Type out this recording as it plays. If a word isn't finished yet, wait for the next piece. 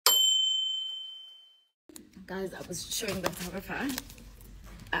Guys, I was showing the photographer.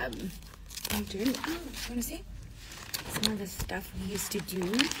 I'm doing. Oh, you wanna see some of the stuff we used to do?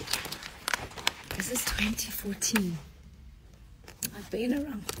 This is 2014. I've been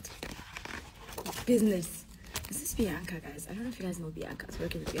around business. This is Bianca, guys. I don't know if you guys know Bianca. I was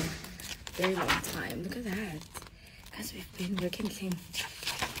working with Bianca very long time. Look at that. Guys, we've been working clean.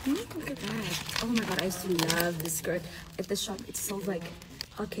 Look at that. Oh my god, I used to love this skirt. At the shop, it sold like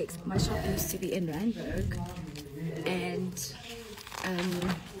hotcakes. My shop used to be in Randburg. And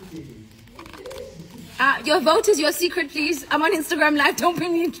your vote is your secret, please. I'm on Instagram Live. Don't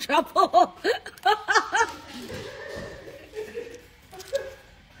bring me in trouble.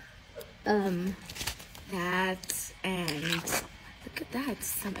 That, and look at that.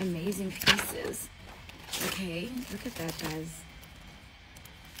 Some amazing pieces. Okay, look at that, guys.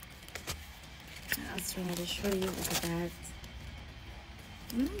 I was trying to show you. Look at that.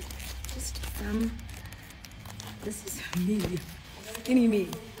 Just some. This is me. Skinny me.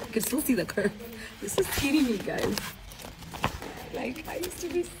 You can still see the curve. This is skinny me, guys. Like, I used to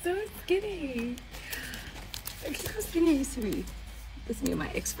be so skinny. Like, look how skinny I used to be. This is me and my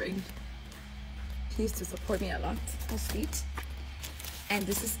ex-friend. He used to support me a lot. How sweet. And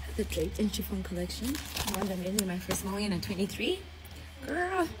this is the draped and chiffon collection. The one that made me my first million at 23.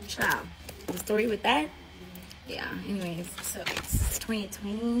 Girl, child. The story with that. Yeah, anyways, so it's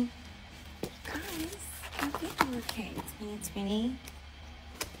 2020. Guys, I think we're okay. 2020.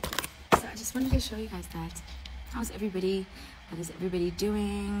 So I just wanted to show you guys that. How's everybody? What is everybody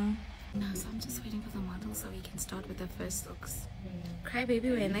doing? No, so I'm just waiting for the model so we can start with the first looks. Cry baby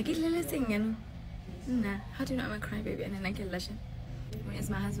when I get little singing. Nah, how do you know I'm a cry baby and then I get lushing? Where's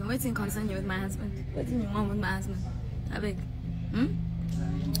my husband? What's in concern you with my husband? What's in your mom with my husband? How big?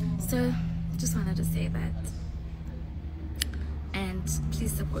 So just wanted to say that. And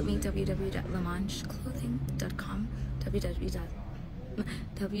please support me, www.lamancheclothing.com,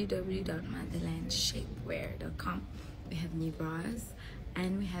 www.motherlandshapewear.com. We have new bras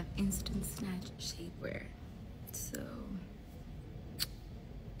and we have instant snatch shapewear. So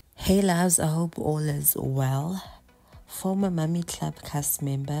hey loves, I hope all is well. Former Mummy Club cast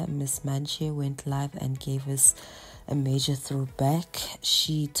member Miss Mache went live and gave us a major throwback.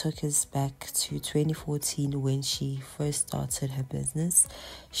 She took us back to 2014 when she first started her business,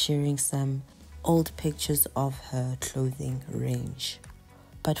 sharing some old pictures of her clothing range.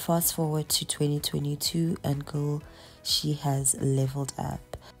 But fast forward to 2022 and girl, she has leveled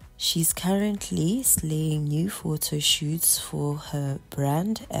up. She's currently slaying new photo shoots for her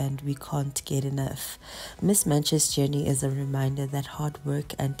brand and we can't get enough. Miss Mache's journey is a reminder that hard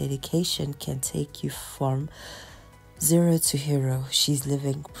work and dedication can take you from zero to hero. She's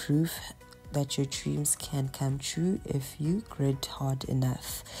living proof that your dreams can come true if you grit hard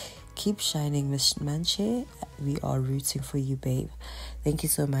enough. Keep shining, Miss Mache. We are rooting for you, babe. Thank you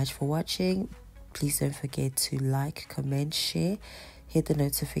so much for watching. Please don't forget to like, comment, share. Hit the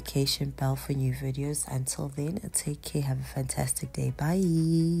notification bell for new videos. Until then, take care. Have a fantastic day.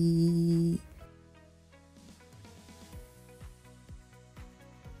 Bye.